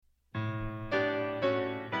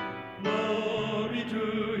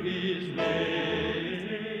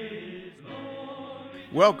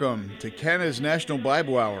Welcome to Canada's National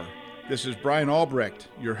Bible Hour. This is Brian Albrecht,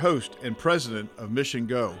 your host and president of Mission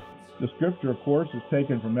Go. The scripture, of course, is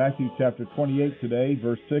taken from Matthew chapter 28 today,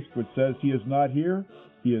 verse 6, which says, "He is not here,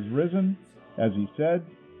 he is risen, as he said.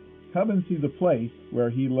 Come and see the place where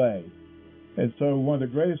he lay." And so one of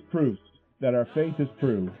the greatest proofs that our faith is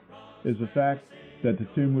true is the fact that the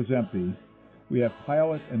tomb was empty. We have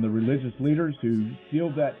Pilate and the religious leaders who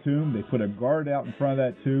sealed that tomb. They put a guard out in front of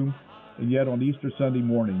that tomb. And yet on Easter Sunday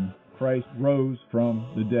morning, Christ rose from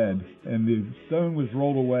the dead, and the stone was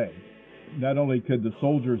rolled away. Not only could the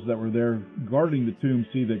soldiers that were there guarding the tomb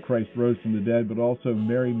see that Christ rose from the dead, but also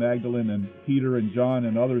Mary Magdalene and Peter and John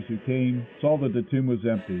and others who came saw that the tomb was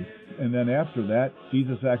empty. And then after that,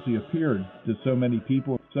 Jesus actually appeared to so many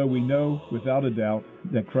people. So we know without a doubt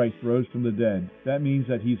that Christ rose from the dead. That means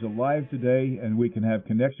that he's alive today and we can have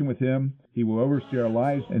connection with him. He will oversee our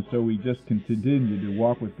lives, and so we just continue to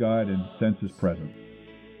walk with God and sense his presence.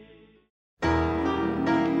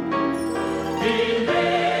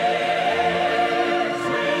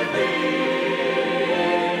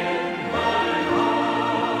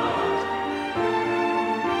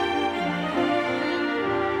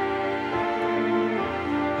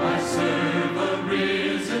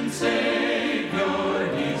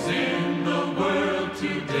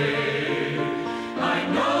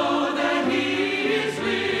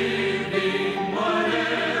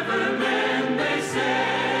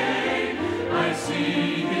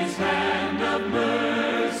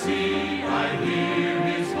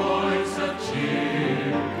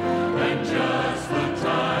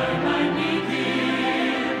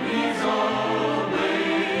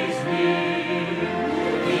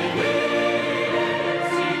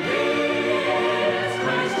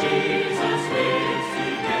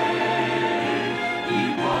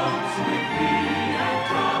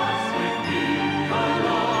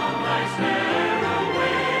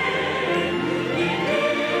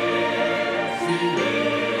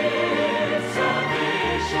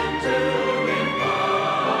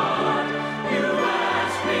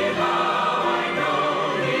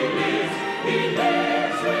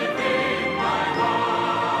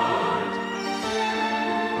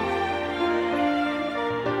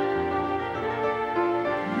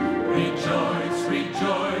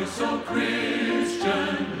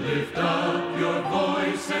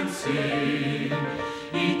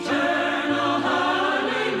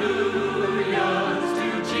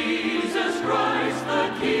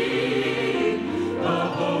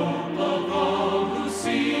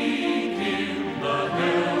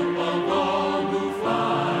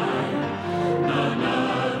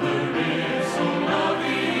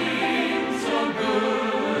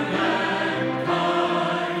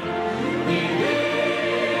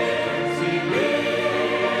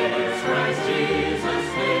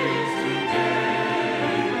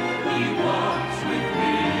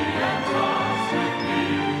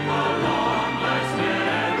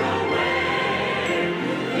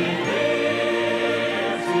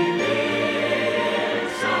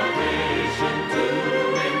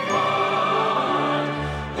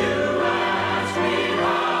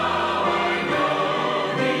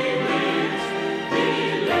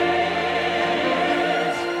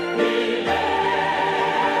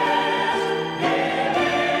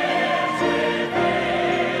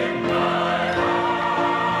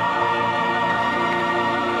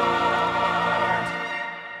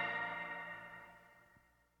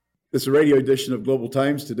 This is a radio edition of Global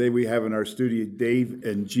Times. Today we have in our studio Dave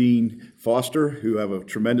and Jean Foster, who have a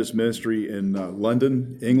tremendous ministry in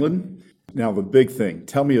London, England. Now the big thing,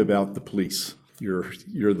 tell me about the police. You're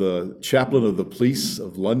the chaplain of the police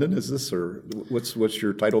of London, is this, or what's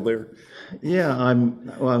your title there? Yeah, I'm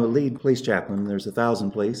a lead police chaplain. There's 1,000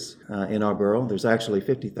 police in our borough. There's actually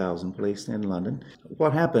 50,000 police in London.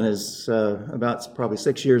 What happened is about probably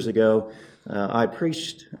 6 years ago, I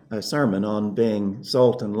preached a sermon on being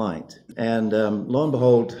salt and light. And lo and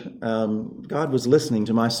behold, God was listening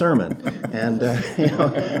to my sermon. And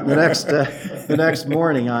the next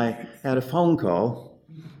morning, I had a phone call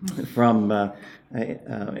from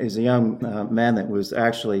is a young man that was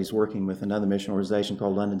he's working with another mission organization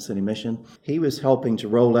called London City Mission. He was helping to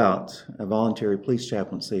roll out a voluntary police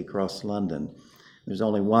chaplaincy across London. There's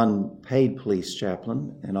only one paid police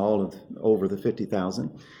chaplain in all of over the 50,000.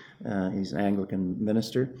 He's an Anglican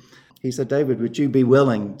minister. He said, "David, would you be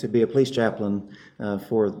willing to be a police chaplain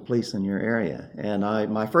for the police in your area?" And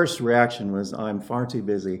my first reaction was, I'm far too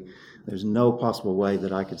busy. There's no possible way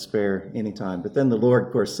that I could spare any time. But then the Lord,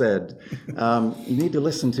 of course, said, you need to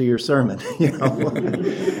listen to your sermon.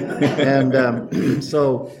 And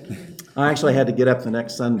so I actually had to get up the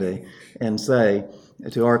next Sunday and say,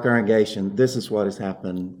 to our congregation, this is what has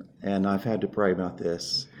happened, and I've had to pray about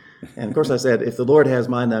this. And of course, I said, if the Lord has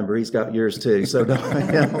my number, He's got yours too. So,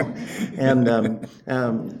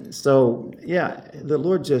 so yeah, the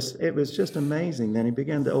Lord it was just amazing. Then He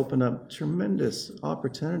began to open up tremendous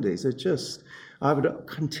opportunities. I would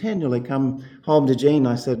continually come home to Jean.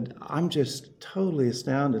 I said, I'm just totally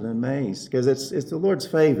astounded and amazed, because it's the Lord's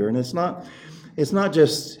favor, and it's not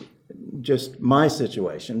just my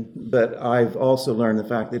situation, but I've also learned the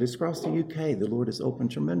fact that it's across the UK. The Lord has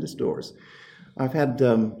opened tremendous doors. I've had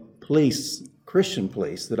Christian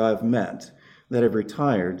police that I've met that have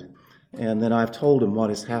retired, and then I've told them what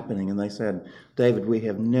is happening, and they said, David, we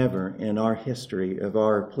have never in our history of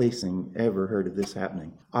our policing ever heard of this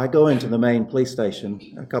happening. I go into the main police station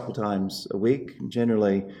a couple times a week,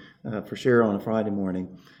 generally for sure on a Friday morning,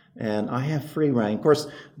 and I have free reign. Of course,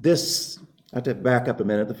 I have to back up a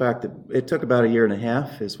minute. The fact that it took about 1.5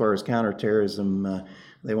 years as far as counterterrorism.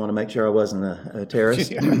 They want to make sure I wasn't a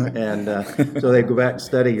terrorist, and so they go back and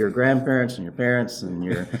study your grandparents and your parents and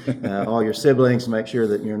your all your siblings to make sure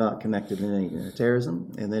that you're not connected to any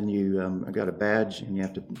terrorism. And then you got a badge, and you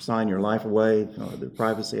have to sign your life away, the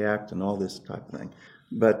Privacy Act, and all this type of thing.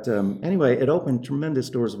 But anyway, it opened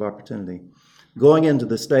tremendous doors of opportunity. Going into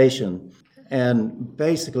the station, and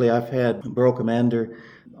basically I've had Borough Commander,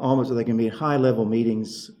 almost they can be high-level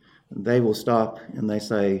meetings. They will stop and they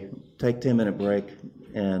say, take 10-minute break,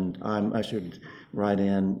 and I'm ushered right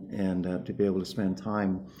in, and to be able to spend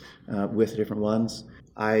time with different ones.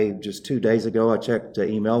 Just 2 days ago, I checked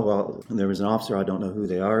email. Well, there was an officer, I don't know who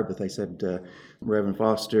they are, but they said, Reverend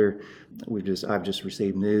Foster, I've just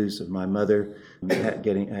received news of my mother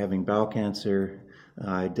having bowel cancer.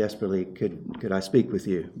 I desperately could I speak with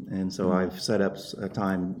you? And so I've set up a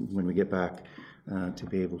time when we get back to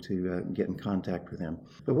be able to get in contact with him.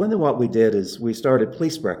 But one of what we did is we started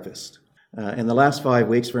police breakfast. In the last 5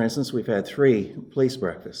 weeks, for instance, we've had 3 police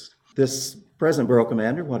breakfasts. This present Borough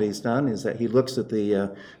Commander, what he's done is that he looks at the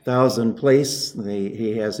 1,000 police.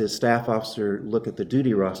 He has his staff officer look at the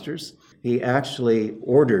duty rosters. He actually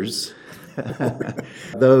orders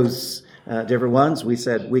those different ones. We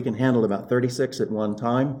said we can handle about 36 at one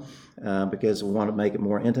time because we want to make it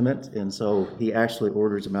more intimate. And so he actually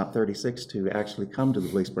orders about 36 to actually come to the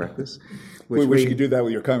police breakfast. We wish you could do that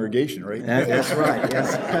with your congregation, right? That's right,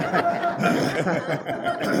 yes.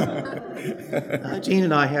 Jean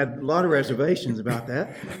and I had a lot of reservations about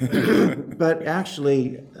that, but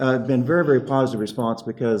actually been very, very positive response,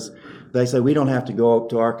 because they say we don't have to go up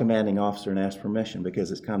to our commanding officer and ask permission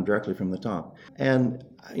because it's come directly from the top. And,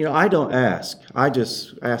 I don't ask. I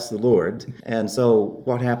just ask the Lord. And so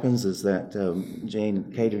what happens is that Jean and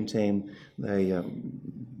the catering team,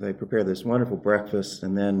 they prepare this wonderful breakfast,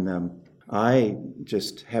 and then I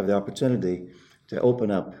just have the opportunity to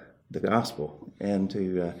open up the gospel and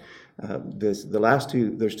to there's 2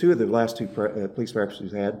 of the last two police breakfasts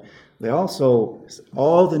we've had. They also,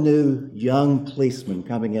 all the new young policemen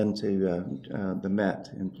coming into the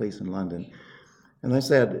Met in police in London, and they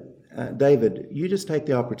said, David, you just take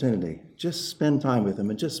the opportunity, just spend time with them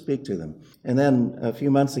and just speak to them. And then a few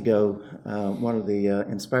months ago, one of the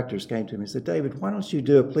inspectors came to me and said, David, why don't you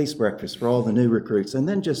do a police breakfast for all the new recruits and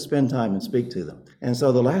then just spend time and speak to them? And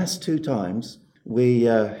so the last 2 times, we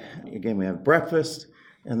have breakfast,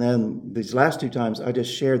 and then these last 2 times, I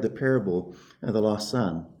just shared the parable of the lost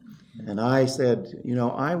son. And I said,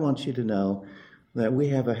 I want you to know that we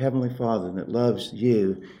have a Heavenly Father that loves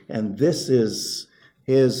you, and this is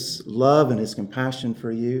His love and His compassion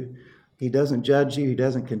for you. He doesn't judge you. He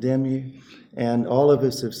doesn't condemn you. And all of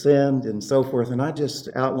us have sinned and so forth. And I just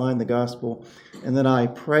outlined the gospel, and then I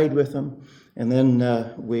prayed with them, and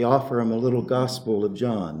then we offer them a little Gospel of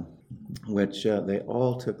John, which they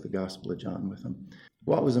all took the Gospel of John with them.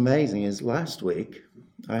 What was amazing is last week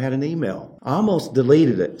I had an email. I almost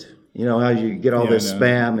deleted it. You know how you get all this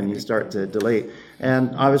spam and you start to delete.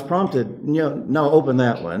 And I was prompted, no, open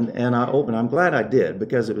that one. And I'm glad I did,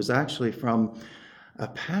 because it was actually from a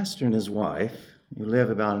pastor and his wife who live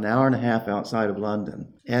about an hour and a half outside of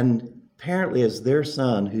London. And apparently it's their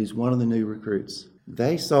son who's one of the new recruits.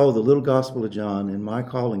 They saw the little Gospel of John in my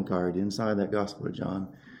calling card inside that Gospel of John.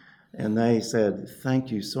 And they said, thank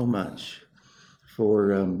you so much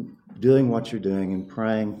for doing what you're doing and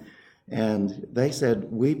praying. And they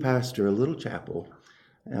said, we pastor a little chapel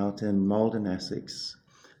out in Malden, Essex,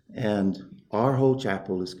 and our whole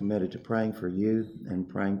chapel is committed to praying for you and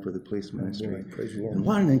praying for the police ministry. And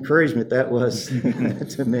what an encouragement that was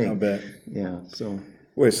to me. I bet. Yeah. So.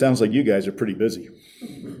 Well, it sounds like you guys are pretty busy.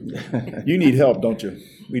 You need help, don't you?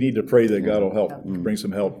 We need to pray that God will help, bring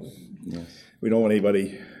some help. Yes. We don't want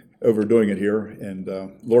anybody overdoing it here. And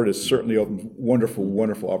Lord has certainly opened wonderful,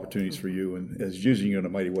 wonderful opportunities for you and is using you in a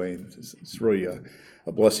mighty way. It's really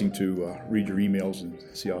a blessing to read your emails and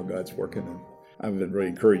see how God's working. And I've been really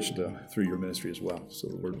encouraged through your ministry as well. So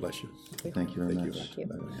the Lord bless you. Thank you very much. Thank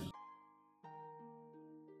you.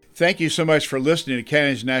 Thank you so much for listening to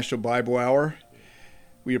Cannon's National Bible Hour.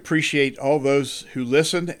 We appreciate all those who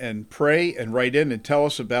listen and pray and write in and tell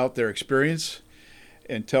us about their experience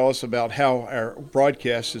and tell us about how our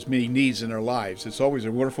broadcast is meeting needs in their lives. It's always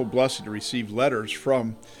a wonderful blessing to receive letters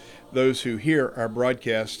from those who hear our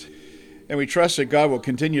broadcast. And we trust that God will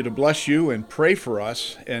continue to bless you and pray for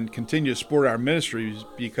us and continue to support our ministries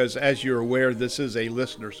because, as you're aware, this is a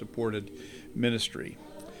listener-supported ministry.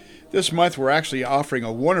 This month, we're actually offering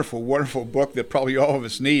a wonderful, wonderful book that probably all of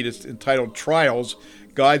us need. It's entitled Trials,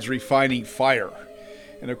 God's Refining Fire.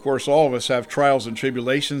 And of course, all of us have trials and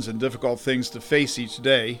tribulations and difficult things to face each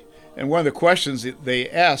day. And one of the questions that they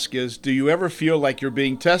ask is, do you ever feel like you're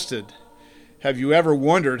being tested? Have you ever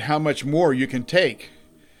wondered how much more you can take?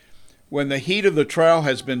 When the heat of the trial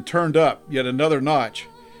has been turned up yet another notch,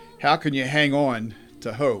 how can you hang on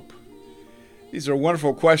to hope? These are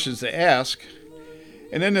wonderful questions to ask.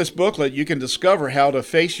 And in this booklet, you can discover how to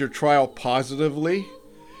face your trial positively.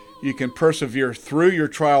 You can persevere through your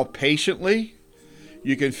trial patiently.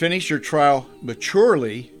 You can finish your trial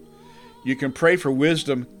maturely. You can pray for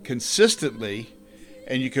wisdom consistently.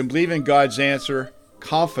 And you can believe in God's answer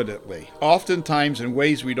confidently. Oftentimes, in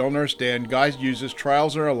ways we don't understand, God uses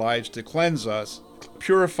trials in our lives to cleanse us,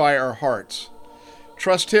 purify our hearts.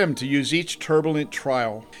 Trust Him to use each turbulent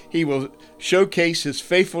trial. He will showcase His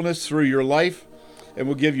faithfulness through your life and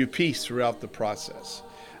will give you peace throughout the process.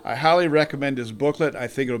 I highly recommend this booklet. I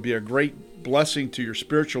think it'll be a great blessing to your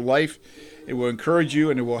spiritual life. It will encourage you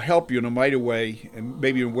and it will help you in a mighty way, and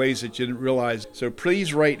maybe in ways that you didn't realize. So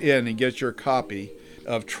please write in and get your copy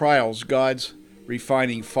of Trials, God's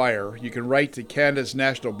Refining Fire. You can write to Canada's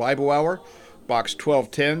National Bible Hour, Box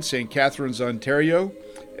 1210, St. Catharines, Ontario,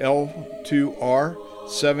 L2R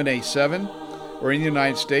 7A7, or in the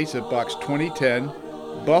United States at Box 2010,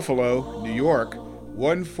 Buffalo, New York,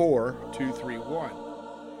 14231.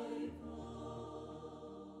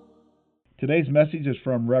 Today's message is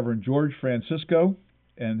from Reverend George Francisco,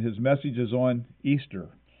 and his message is on Easter.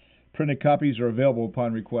 Printed copies are available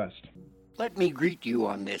upon request. Let me greet you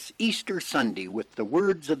on this Easter Sunday with the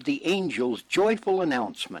words of the angel's joyful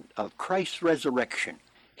announcement of Christ's resurrection.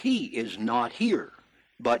 He is not here,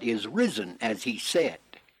 but is risen as he said.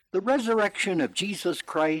 The resurrection of Jesus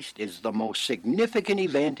Christ is the most significant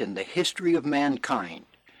event in the history of mankind.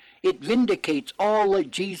 It vindicates all that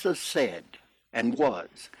Jesus said and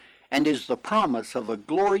was, and is the promise of a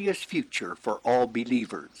glorious future for all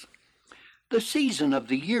believers. The season of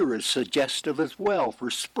the year is suggestive as well,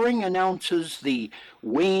 for spring announces the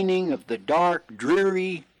waning of the dark,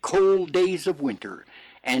 dreary, cold days of winter,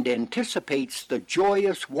 and anticipates the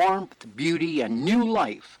joyous warmth, beauty, and new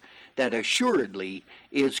life that assuredly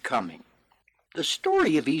is coming. The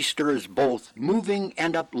story of Easter is both moving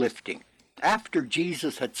and uplifting. After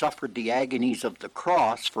Jesus had suffered the agonies of the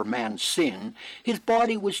cross for man's sin, his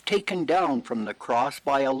body was taken down from the cross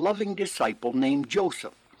by a loving disciple named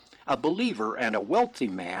Joseph, a believer and a wealthy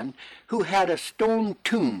man who had a stone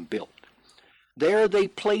tomb built. There they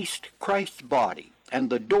placed Christ's body, and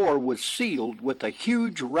the door was sealed with a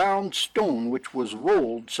huge round stone which was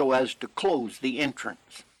rolled so as to close the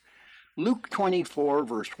entrance. Luke 24,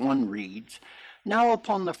 verse 1 reads, Now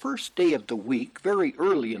upon the first day of the week, very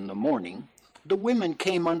early in the morning, the women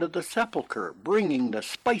came unto the sepulchre, bringing the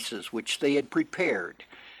spices which they had prepared,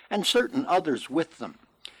 and certain others with them.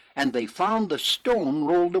 And they found the stone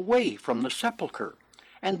rolled away from the sepulchre.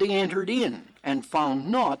 And they entered in, and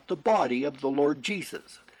found not the body of the Lord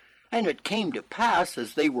Jesus. And it came to pass,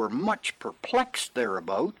 as they were much perplexed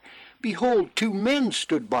thereabout, behold, 2 men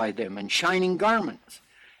stood by them in shining garments.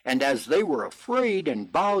 And as they were afraid,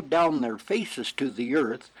 and bowed down their faces to the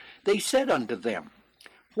earth, they said unto them,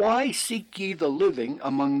 Why seek ye the living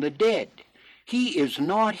among the dead? He is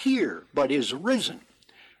not here, but is risen.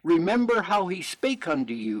 Remember how he spake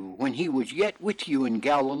unto you when he was yet with you in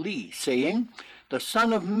Galilee, saying, The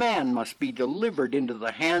Son of Man must be delivered into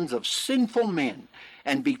the hands of sinful men,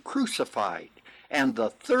 and be crucified, and the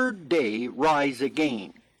 3rd day rise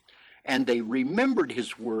again. And they remembered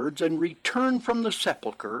his words, and returned from the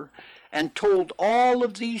sepulchre, and told all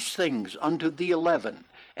of these things unto the 11,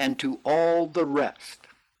 and to all the rest.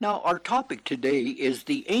 Now our topic today is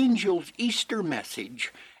the angel's Easter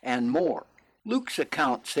message, and more. Luke's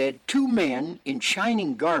account said 2 men in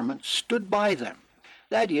shining garments stood by them.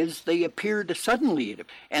 That is, they appeared suddenly,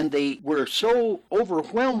 and they were so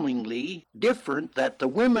overwhelmingly different that the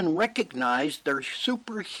women recognized their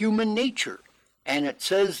superhuman nature. And it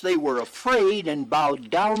says they were afraid and bowed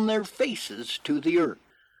down their faces to the earth.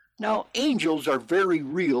 Now, angels are very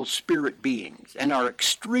real spirit beings and are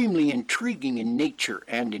extremely intriguing in nature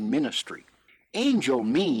and in ministry. Angel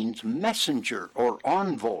means messenger or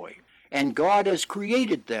envoy, and God has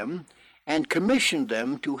created them and commissioned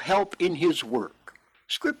them to help in his work.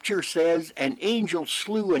 Scripture says an angel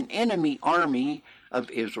slew an enemy army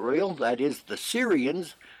of Israel, that is the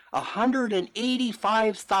Syrians.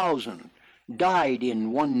 185,000 died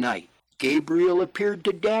in one night. Gabriel appeared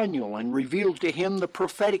to Daniel and revealed to him the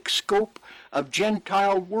prophetic scope of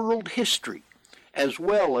Gentile world history, as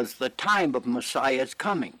well as the time of Messiah's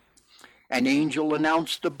coming. An angel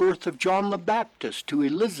announced the birth of John the Baptist to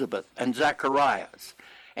Elizabeth and Zacharias,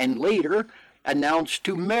 and later announced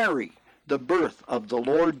to Mary the birth of the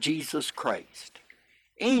Lord Jesus Christ.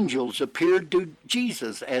 Angels appeared to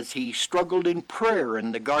Jesus as he struggled in prayer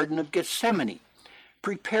in the Garden of Gethsemane,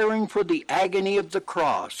 preparing for the agony of the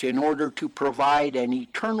cross in order to provide an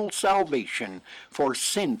eternal salvation for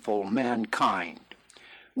sinful mankind.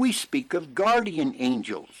 We speak of guardian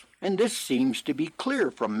angels, and this seems to be clear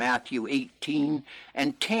from Matthew 18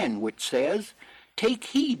 and 10, which says, "Take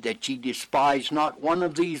heed that ye despise not one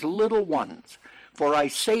of these little ones. For I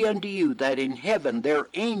say unto you that in heaven their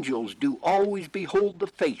angels do always behold the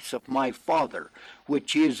face of my Father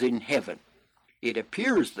which is in heaven." It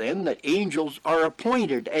appears then that angels are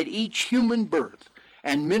appointed at each human birth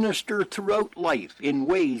and minister throughout life in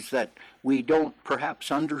ways that we don't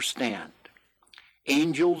perhaps understand.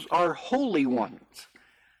 Angels are holy ones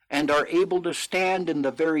and are able to stand in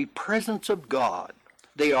the very presence of God.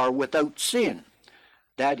 They are without sin.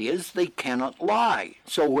 That is, they cannot lie.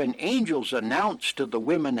 So when angels announced to the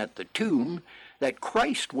women at the tomb that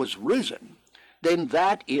Christ was risen, then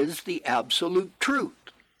that is the absolute truth.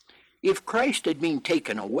 If Christ had been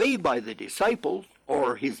taken away by the disciples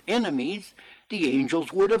or his enemies, the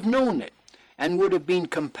angels would have known it and would have been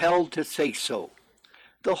compelled to say so.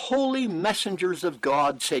 The holy messengers of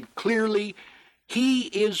God said clearly, "He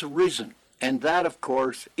is risen," and that, of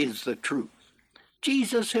course, is the truth.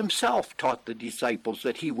 Jesus himself taught the disciples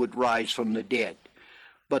that he would rise from the dead,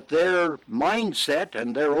 but their mindset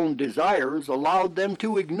and their own desires allowed them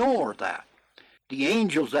to ignore that. The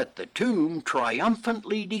angels at the tomb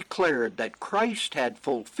triumphantly declared that Christ had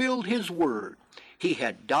fulfilled his word. He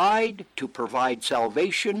had died to provide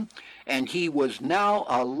salvation, and he was now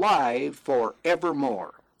alive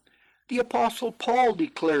forevermore. The Apostle Paul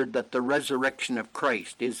declared that the resurrection of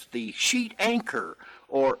Christ is the sheet anchor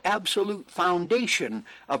or absolute foundation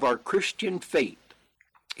of our Christian faith.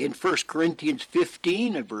 In 1 Corinthians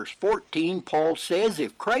 15 and verse 14, Paul says,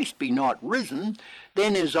 "If Christ be not risen,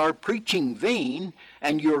 then is our preaching vain,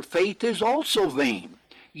 and your faith is also vain.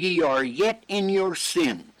 Ye are yet in your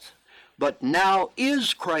sins. But now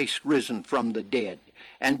is Christ risen from the dead,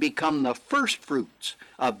 and become the firstfruits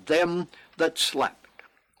of them that slept."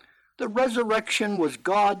 The resurrection was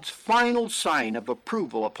God's final sign of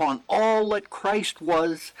approval upon all that Christ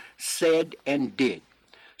was, said, and did.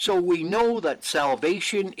 So we know that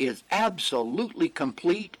salvation is absolutely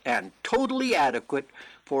complete and totally adequate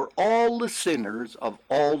for all the sinners of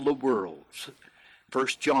all the worlds.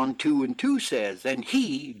 1 John 2 and 2 says, "And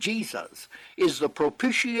he, Jesus, is the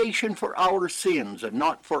propitiation for our sins, and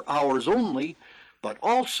not for ours only, but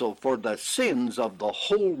also for the sins of the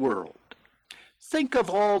whole world." Think of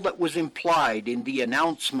all that was implied in the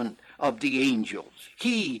announcement of the angels.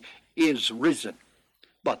 He is risen.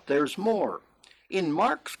 But there's more. In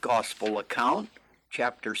Mark's Gospel account,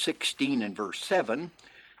 chapter 16 and verse 7,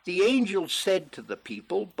 the angel said to the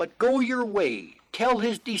people, "But go your way, tell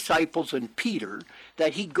his disciples and Peter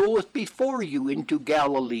that he goeth before you into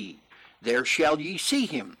Galilee. There shall ye see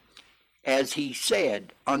him, as he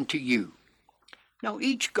said unto you." Now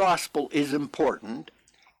each gospel is important,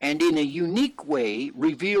 and in a unique way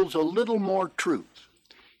reveals a little more truth.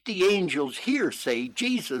 The angels here say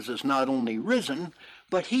Jesus is not only risen,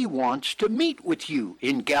 but he wants to meet with you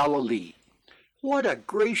in Galilee. What a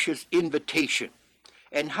gracious invitation,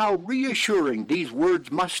 and how reassuring these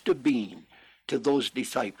words must have been to those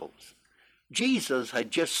disciples. Jesus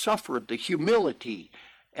had just suffered the humility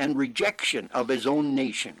and rejection of his own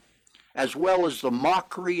nation, as well as the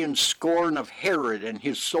mockery and scorn of Herod and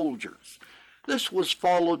his soldiers. This was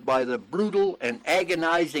followed by the brutal and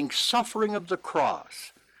agonizing suffering of the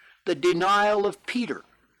cross, the denial of Peter,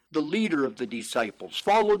 the leader of the disciples,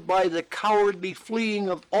 followed by the cowardly fleeing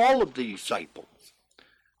of all of the disciples.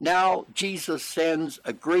 Now Jesus sends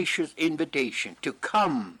a gracious invitation to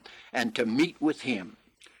come and to meet with him.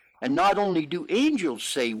 And not only do angels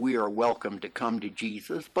say we are welcome to come to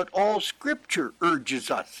Jesus, but all Scripture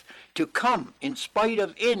urges us to come in spite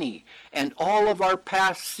of any and all of our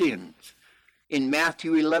past sins. In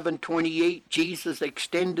Matthew 11:28, Jesus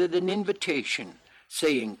extended an invitation,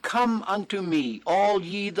 saying, "Come unto me, all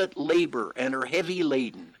ye that labor and are heavy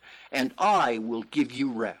laden, and I will give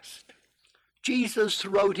you rest." Jesus,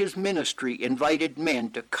 throughout his ministry, invited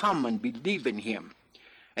men to come and believe in him.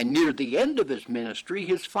 And near the end of his ministry,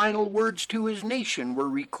 his final words to his nation were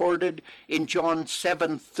recorded in John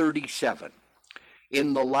 7:37.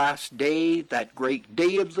 In the last day, that great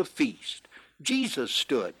day of the feast, Jesus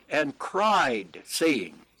stood and cried,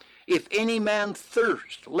 saying, "If any man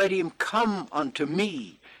thirst, let him come unto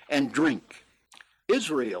me and drink."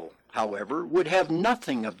 Israel, however, would have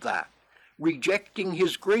nothing of that, rejecting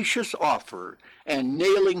his gracious offer and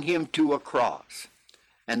nailing him to a cross.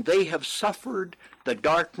 And they have suffered the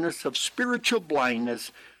darkness of spiritual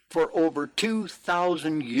blindness for over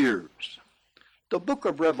 2,000 years. The book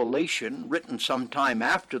of Revelation, written some time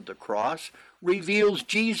after the cross, reveals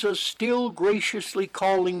Jesus still graciously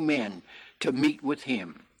calling men to meet with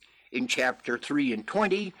him. In chapter 3 and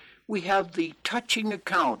 20, we have the touching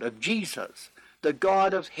account of Jesus, the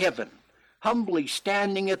God of heaven, humbly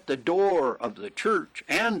standing at the door of the church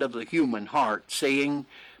and of the human heart, saying,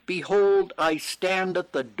 "Behold, I stand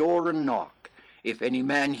at the door and knock. If any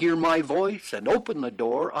man hear my voice and open the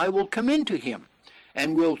door, I will come into him,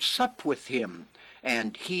 and will sup with him,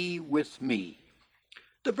 and he with me."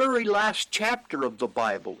 The very last chapter of the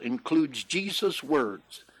Bible includes Jesus'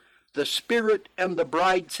 words, "The Spirit and the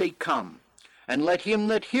bride say, Come, and let him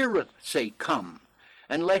that heareth say, Come,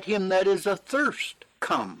 and let him that is athirst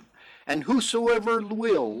come, and whosoever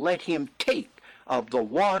will, let him take of the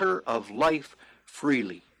water of life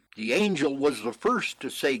freely." The angel was the first to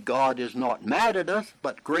say God is not mad at us,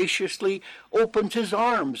 but graciously opens his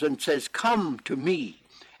arms and says, "Come to me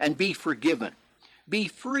and be forgiven. Be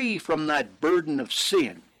free from that burden of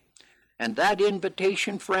sin." And that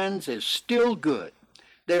invitation, friends, is still good.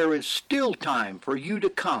 There is still time for you to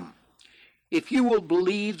come. If you will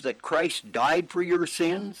believe that Christ died for your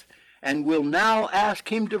sins and will now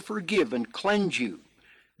ask him to forgive and cleanse you,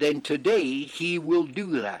 then today he will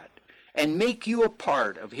do that and make you a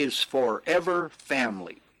part of his forever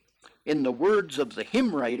family. In the words of the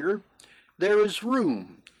hymn writer, there is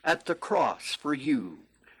room at the cross for you.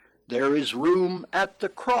 There is room at the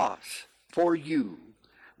cross for you.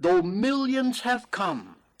 Though millions have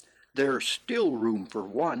come, there's still room for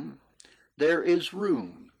one. There is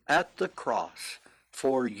room at the cross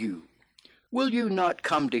for you. Will you not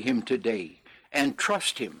come to him today and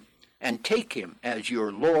trust him and take him as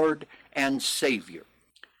your Lord and Savior?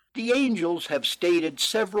 The angels have stated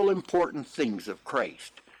several important things of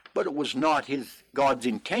Christ, but it was not God's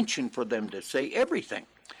intention for them to say everything.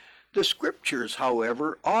 The Scriptures,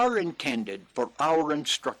 however, are intended for our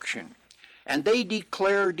instruction, and they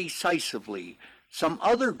declare decisively some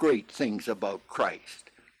other great things about Christ.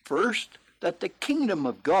 First, that the kingdom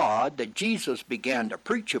of God that Jesus began to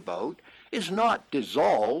preach about is not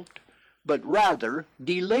dissolved, but rather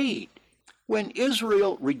delayed. When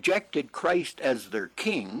Israel rejected Christ as their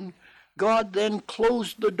king, God then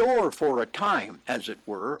closed the door for a time, as it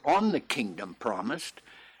were, on the kingdom promised,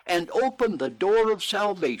 and opened the door of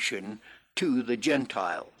salvation to the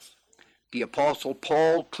Gentiles. The Apostle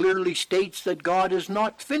Paul clearly states that God is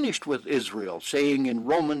not finished with Israel, saying in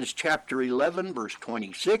Romans chapter 11, verse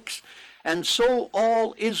 26, "And so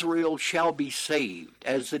all Israel shall be saved,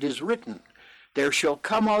 as it is written, There shall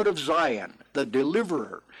come out of Zion the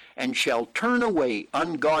deliverer, and shall turn away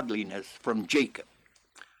ungodliness from Jacob."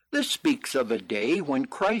 This speaks of a day when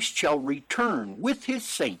Christ shall return with his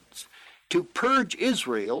saints to purge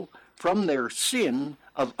Israel from their sin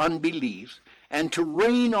of unbelief and to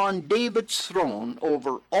reign on David's throne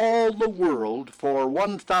over all the world for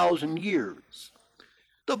 1,000 years.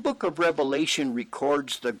 The book of Revelation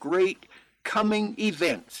records the great coming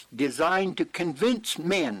events designed to convince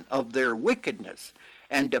men of their wickedness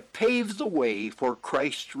and to pave the way for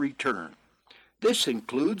Christ's return. This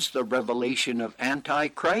includes the revelation of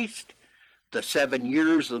Antichrist, the 7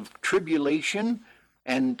 years of tribulation,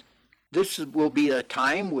 and this will be a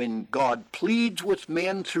time when God pleads with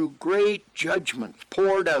men through great judgments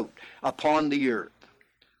poured out upon the earth.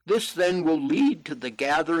 This then will lead to the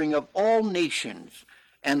gathering of all nations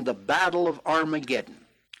and the battle of Armageddon.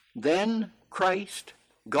 Then Christ,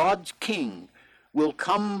 God's King, will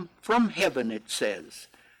come from heaven, it says,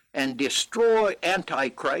 and destroy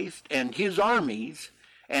Antichrist and his armies,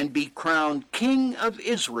 and be crowned King of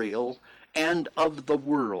Israel and of the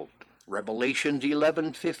world. Revelation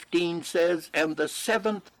 11:15 says, "And the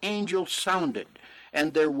seventh angel sounded,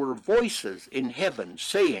 And there were voices in heaven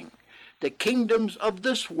saying, The kingdoms of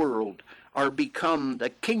this world are become the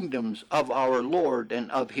kingdoms of our Lord and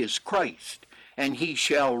of his Christ, and he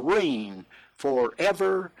shall reign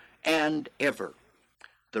forever and ever.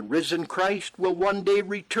 The risen Christ will one day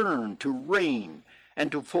return to reign and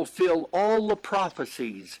to fulfill all the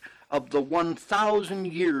prophecies of the 1,000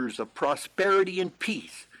 years of prosperity and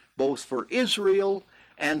peace, both for Israel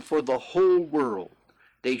and for the whole world.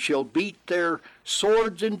 They shall beat their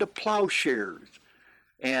swords into plowshares,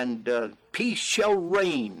 and peace shall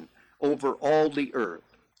reign over all the earth.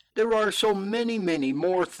 There are so many, many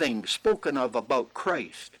more things spoken of about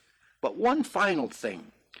Christ, but one final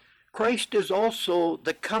thing. Christ is also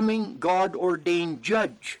the coming God-ordained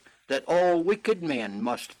judge that all wicked men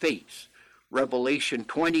must face. Revelation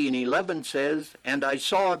 20:11 says, And I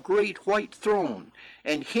saw a great white throne,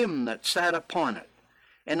 and him that sat upon it.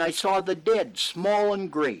 And I saw the dead, small and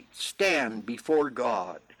great, stand before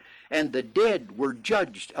God. And the dead were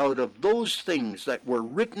judged out of those things that were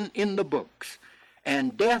written in the books.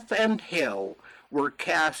 And death and hell were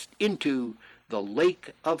cast into the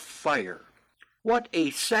lake of fire. What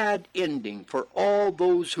a sad ending for all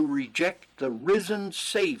those who reject the risen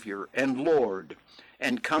Savior and Lord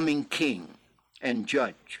and coming King and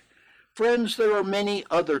Judge. Friends, there are many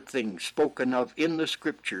other things spoken of in the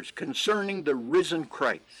Scriptures concerning the risen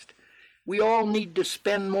Christ. We all need to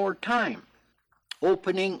spend more time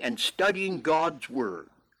opening and studying God's Word.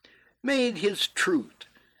 May his truth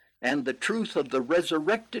and the truth of the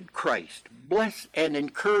resurrected Christ bless and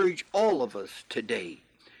encourage all of us today.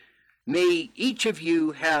 May each of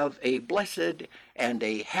you have a blessed and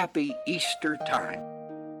a happy Easter time.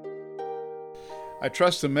 I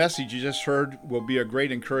trust the message you just heard will be a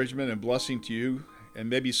great encouragement and blessing to you, and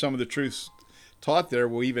maybe some of the truths taught there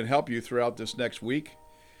will even help you throughout this next week.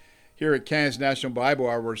 Here at Kansas National Bible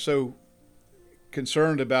Hour, we're so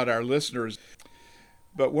concerned about our listeners.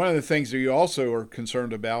 But one of the things that you also are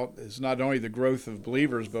concerned about is not only the growth of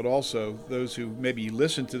believers, but also those who maybe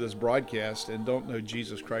listen to this broadcast and don't know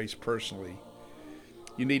Jesus Christ personally.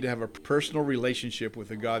 You need to have a personal relationship with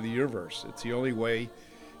the God of the universe. It's the only way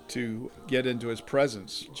to get into his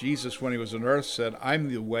presence. Jesus, when he was on earth, said,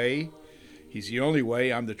 I'm the way. He's the only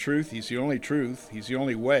way. I'm the truth. He's the only truth. He's the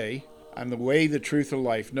only way. I'm the way, the truth, and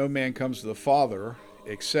life. No man comes to the Father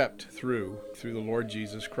except through the Lord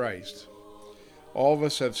Jesus Christ. All of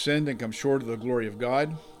us have sinned and come short of the glory of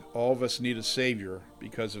God. All of us need a Savior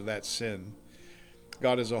because of that sin.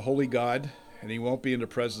 God is a holy God, and he won't be in the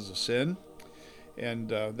presence of sin. And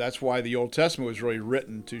that's why the Old Testament was really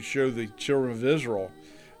written, to show the children of Israel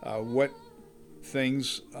what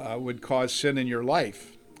things would cause sin in your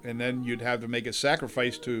life. And then you'd have to make a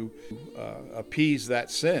sacrifice to appease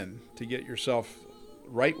that sin, to get yourself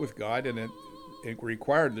right with God, and it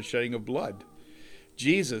required the shedding of blood.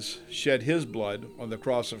 Jesus shed his blood on the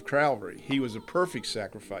cross of Calvary. He was a perfect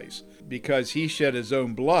sacrifice. Because he shed his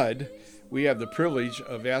own blood, we have the privilege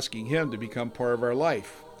of asking him to become part of our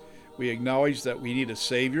life. We acknowledge that we need a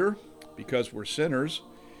Savior because we're sinners,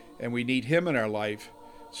 and we need him in our life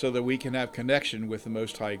so that we can have connection with the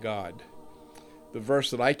Most High God. The verse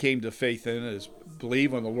that I came to faith in is,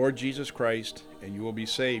 believe on the Lord Jesus Christ and you will be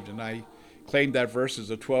saved. And I claimed that verse as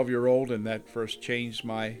a 12-year-old, and that verse changed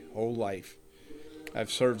my whole life. I've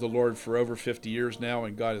served the Lord for over 50 years now,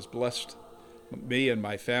 and God has blessed me and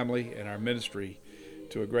my family and our ministry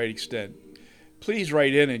to a great extent. Please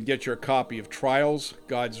write in and get your copy of Trials,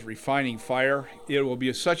 God's Refining Fire. It will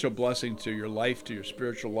be such a blessing to your life, to your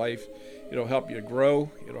spiritual life. It'll help you grow.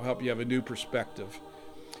 It'll help you have a new perspective.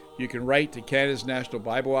 You can write to Canada's National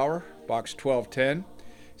Bible Hour, Box 1210,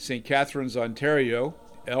 St. Catharines, Ontario,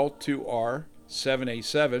 L2R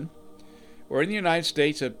 7A7, or in the United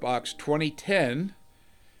States at Box 2010,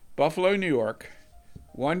 Buffalo, New York,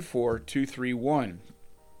 14231.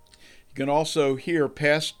 You can also hear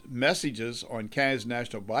past messages on Canada's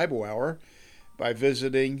National Bible Hour by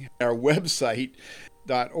visiting our website,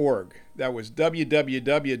 .org. That was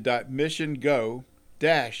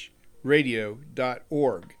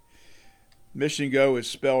www.missiongo-radio.org. Mission Go is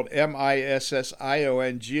spelled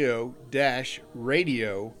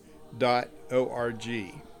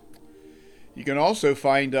MISSIONGO-radio.org. You can also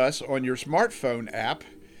find us on your smartphone app.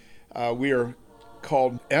 We are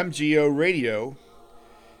called MGO Radio.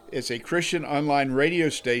 It's a Christian online radio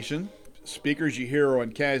station. Speakers you hear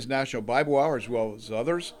on Canada's National Bible Hour as well as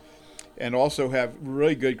others, and also have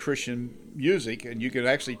really good Christian music, and you can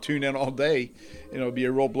actually tune in all day, and it'll be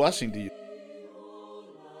a real blessing to you.